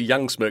got 2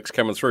 young Smirks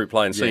coming through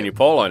playing senior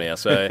polo now.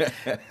 So,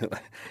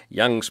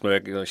 young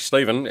Smirk,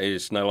 Stephen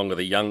is no longer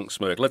the young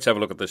Smirk. Let's have a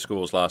look at the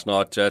scores last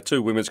night.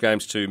 2 women's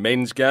games, 2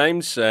 men's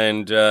games,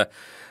 and I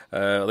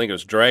think it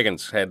was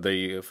Dragons had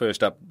the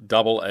first up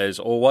double as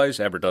always.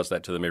 Abra does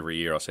that to them every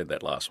year. I said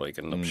that last week,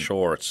 and I'm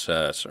sure it's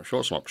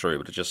not true,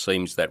 but it just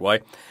seems that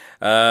way.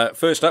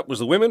 First up was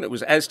the women. It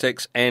was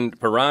Aztecs and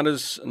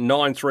Piranhas.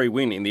 9-3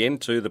 win in the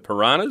end to the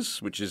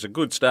Piranhas, which is a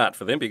good start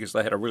for them because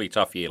they had a really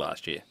tough year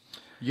last year.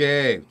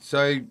 Yeah,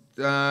 so it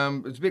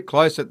was a bit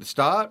close at the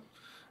start,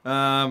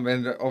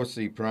 and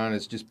obviously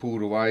Piranhas just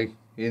pulled away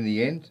in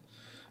the end.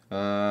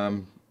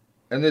 And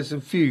there's a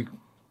few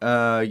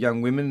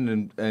young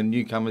women and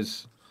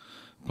newcomers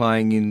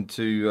playing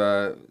into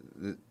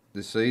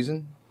the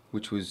season,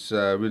 which was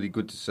really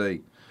good to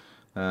see.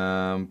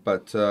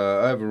 But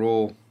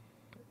overall,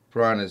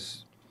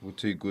 Piranhas were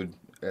too good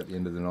at the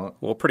end of the night.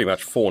 Well, pretty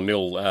much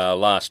 4-0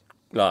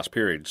 last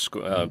period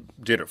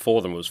did it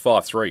for them. It was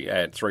 5-3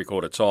 at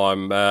three-quarter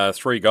time.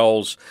 3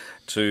 goals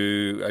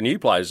to a new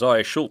player,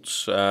 Zaya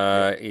Schultz,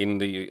 in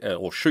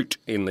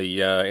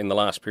the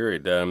last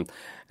period.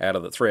 Out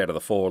of the 3 out of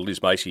the 4,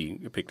 Liz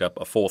Macy picked up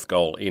a 4th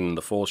goal in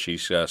the 4th.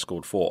 She's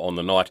scored 4 on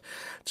the night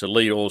to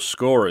lead all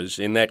scorers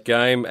in that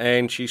game,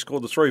 and she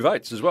scored the 3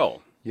 votes as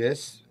well.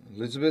 Yes,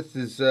 Elizabeth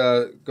has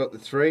got the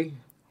 3,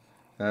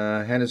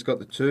 Hannah's got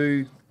the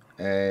 2,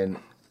 and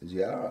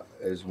Ziara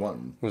has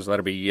 1. So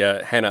that'll be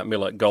Hannah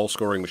Miller,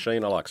 goal-scoring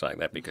machine. I like saying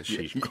that because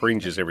she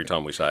cringes every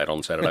time we say it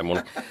on Saturday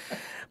morning.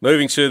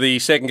 Moving to the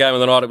second game of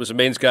the night, it was a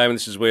men's game, and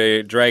this is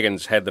where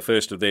Dragons had the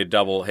first of their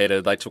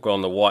double-header. They took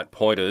on the White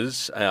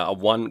Pointers, a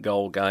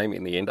 1-goal game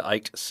in the end,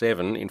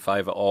 8-7 in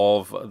favour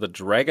of the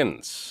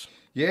Dragons.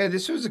 Yeah,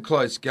 this was a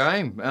close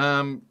game.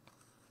 And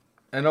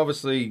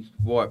obviously,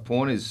 White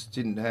Pointers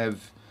didn't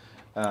have...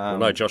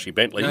 no Joshy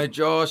Bentley. No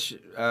Josh,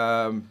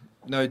 no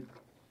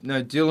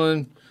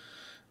Dylan.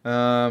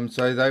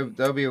 So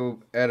they'll be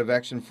out of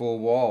action for a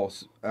while.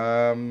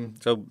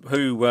 So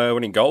who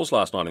winning goals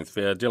last night?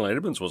 Dylan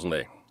Edmonds wasn't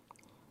there.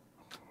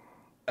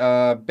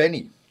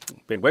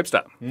 Ben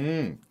Webster.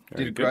 Did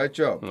a great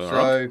job. All so,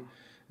 right.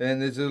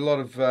 And there's a lot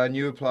of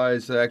newer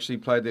players that actually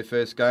played their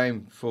first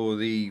game for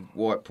the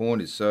White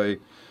Pointers. So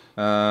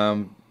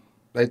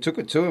they took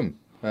it to them,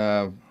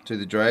 to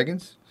the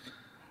Dragons.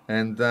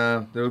 And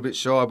they were a bit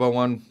shy by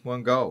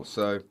one goal.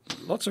 So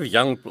lots of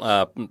young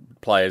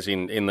players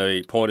in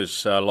the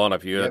Pointers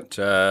lineup. You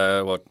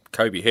got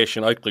Kobe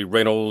Hessian, Oakley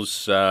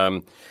Reynolds,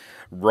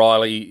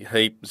 Riley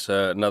Heaps,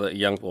 another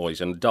young boy.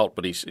 He's an adult,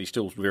 but he's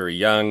still very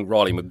young.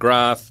 Riley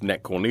McGrath,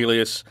 Nat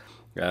Cornelius.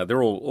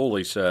 They're all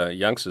these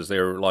youngsters.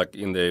 They're like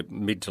in their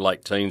mid to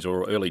late teens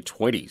or early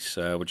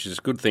 20s, which is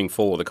a good thing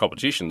for the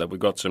competition that we've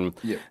got some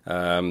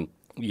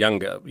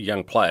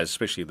young players,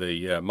 especially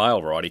the male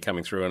variety,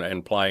 coming through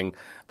and playing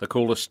the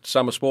coolest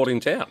summer sport in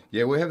town.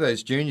 Yeah, we have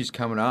those juniors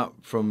coming up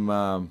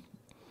from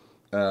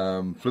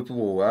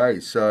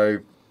Flipperball, So,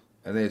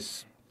 and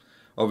there's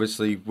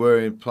obviously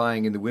were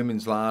playing in the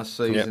women's last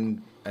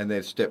season, and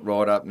they've stepped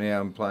right up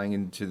now and playing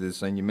into the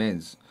senior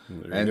men's.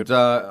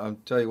 I'll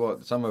tell you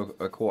what, some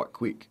are quite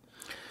quick.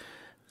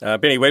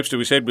 Benny Webster,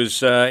 we said,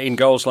 was in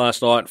goals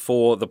last night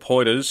for the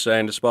Pointers,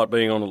 and despite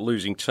being on a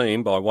losing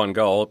team by 1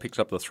 goal, picks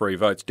up the 3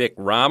 votes. Deck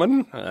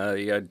Rahman,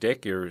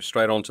 Deck, you're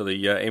straight onto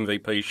the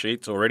MVP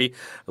sheets already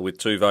with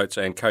 2 votes,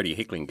 and Cody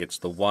Hickling gets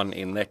the 1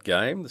 in that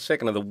game. The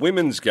second of the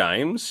women's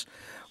games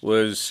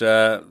was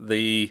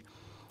the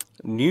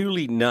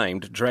newly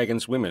named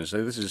Dragons Women.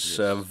 So this is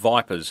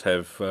Vipers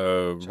have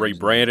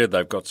rebranded.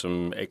 They've got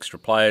some extra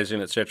players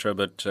in, etc.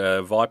 But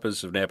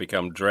Vipers have now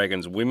become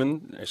Dragons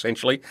Women,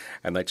 essentially,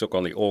 and they took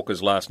on the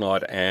Orcas last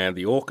night, and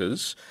the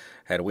Orcas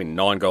had to win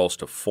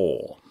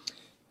 9-4.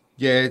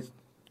 Yeah,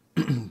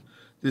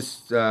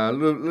 This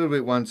little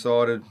bit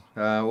one-sided.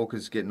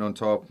 Orcas getting on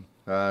top,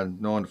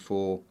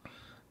 9-4.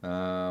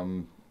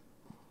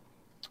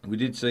 We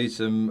did see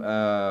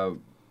some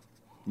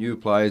new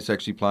players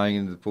actually playing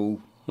in the pool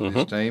for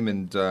this team,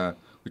 and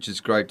which is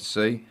great to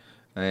see,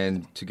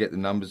 and to get the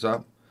numbers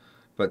up.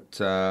 But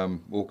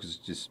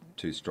Orcas just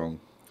too strong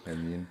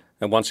in the end.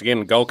 And once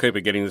again, goalkeeper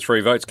getting the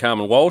 3 votes,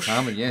 Carmen Walsh.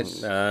 Carmen,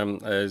 yes.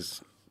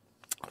 As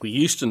we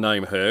used to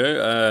name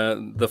her,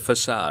 the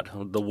facade,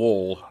 the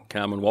wall,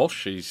 Carmen Walsh.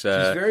 She's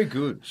very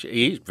good.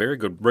 She is very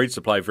good. Reads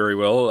the play very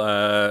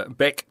well.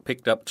 Beck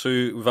picked up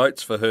 2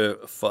 votes for her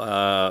 5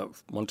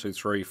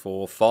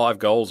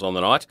 goals on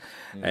the night.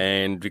 Yeah.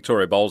 And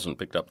Victoria Bolson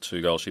picked up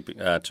 2 goals. She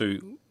picked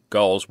 2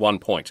 goals, 1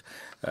 point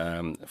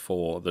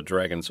for the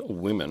Dragons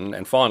women.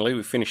 And finally,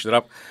 we finished it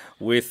up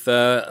with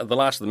the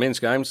last of the men's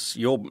games.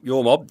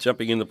 Your mob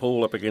jumping in the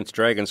pool up against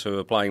Dragons, who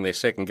are playing their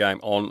second game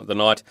on the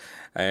night.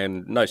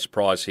 And no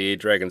surprise here,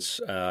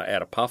 Dragons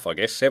out of puff, I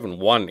guess.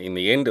 7-1 in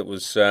the end. It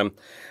was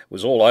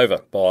all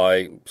over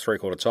by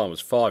three-quarter time. It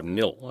was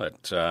 5-0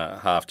 at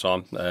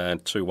half-time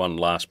and 2-1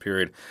 last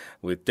period,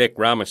 with Dec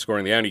Rahman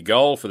scoring the only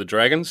goal for the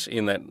Dragons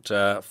in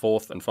that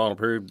fourth and final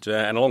period.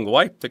 And along the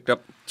way, picked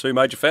up 2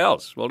 major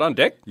fouls. Well done,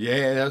 Dec.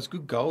 Yeah, that was a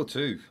good goal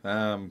too.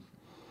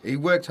 He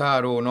worked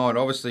hard all night.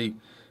 Obviously,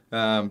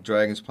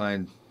 Dragons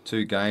playing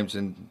 2 games,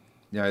 and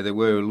they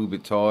were a little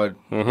bit tired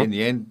in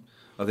the end.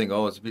 I think I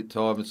was a bit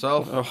tired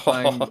myself.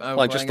 Playing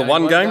just the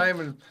one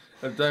game?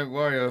 And don't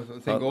worry, I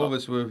think all of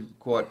us were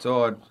quite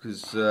tired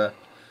because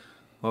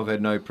I've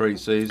had no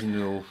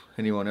pre-season or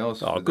anyone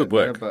else. Oh, good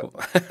work.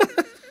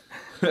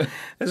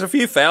 There's a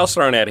few fouls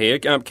thrown out here.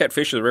 Kat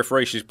Fisher, the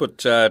referee, she's put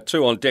 2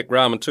 on Dec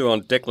Rahman, 2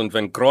 on Declan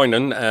van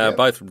Groenen,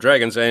 both from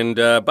Dragons, and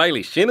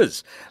Bailey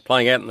Shinners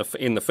playing out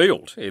in the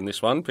field in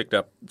this one, picked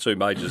up 2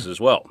 majors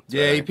as well.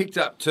 Yeah, he picked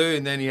up 2,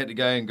 and then he had to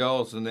go in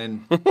goals, and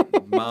then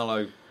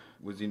Marlowe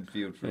was in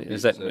field for a bit.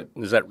 Is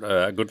that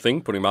a good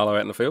thing, putting Marlowe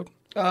out in the field?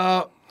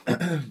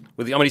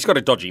 He's got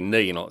a dodgy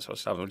knee and all that sort of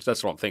stuff.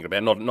 That's what I'm thinking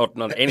about,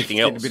 not anything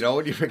else. A bit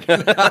old, you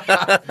reckon?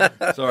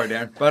 Sorry,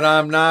 Darren.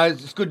 But no,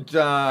 it's good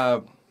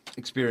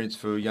experience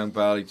for young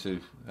Bailey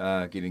to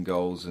get in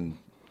goals and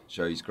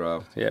show his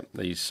craft. Yeah,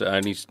 he's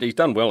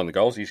done well in the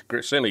goals. He's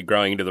certainly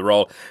growing into the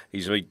role.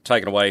 He's been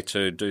taken away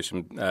to do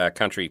some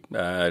country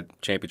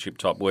championship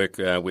type work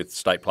with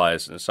state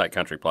players and state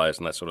country players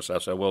and that sort of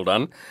stuff. So well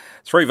done.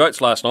 3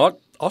 votes last night.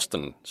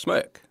 Austin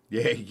Smirk.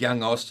 Yeah,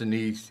 young Austin.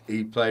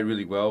 He played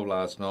really well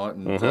last night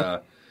and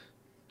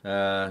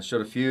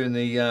shot a few in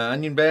the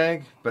onion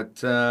bag, but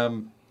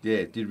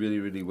did really,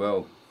 really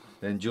well.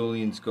 And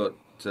Julian's got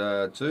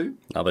 2.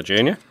 Another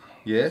junior.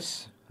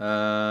 Yes,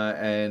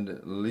 and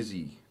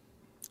Lizzie.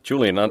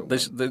 Julian,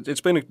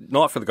 it's been a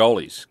night for the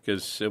goalies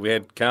because we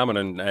had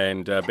Carmen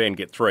and Ben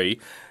get 3.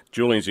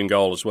 Julian's in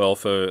goal as well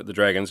for the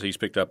Dragons. He's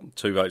picked up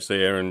 2 votes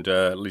there, and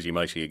Lizzie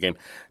Macy again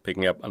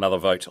picking up another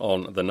vote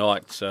on the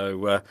night.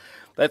 So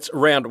that's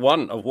round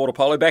 1 of water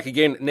polo. Back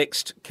again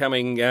next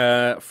coming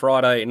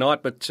Friday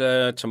night, but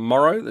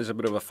tomorrow there's a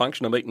bit of a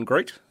function, a meet and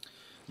greet.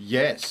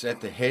 Yes,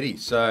 at the Heady.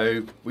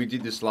 So we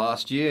did this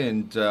last year,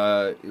 and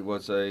it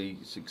was a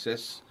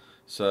success.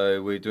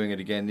 So we're doing it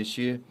again this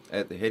year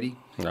at the Heady.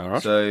 All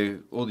right. So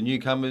all the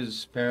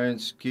newcomers,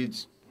 parents,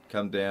 kids,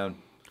 come down.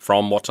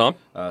 From what time?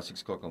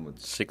 6 o'clock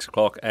onwards. 6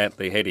 o'clock at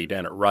the Heady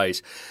down at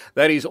Rays.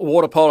 That is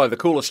water polo, the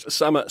coolest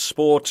summer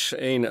sport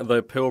in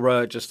the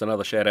Pilbara. Just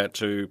another shout out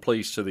to the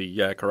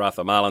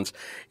Karratha Marlins.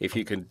 If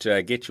you could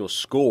get your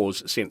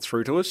scores sent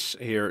through to us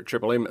here at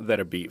Triple M,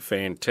 that'd be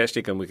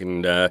fantastic, and we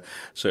can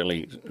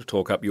certainly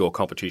talk up your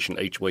competition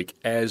each week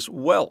as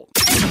well.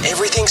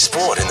 Everything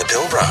sport in the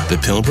Pilbara. The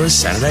Pilbara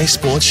Saturday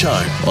Sports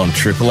Show on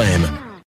Triple M.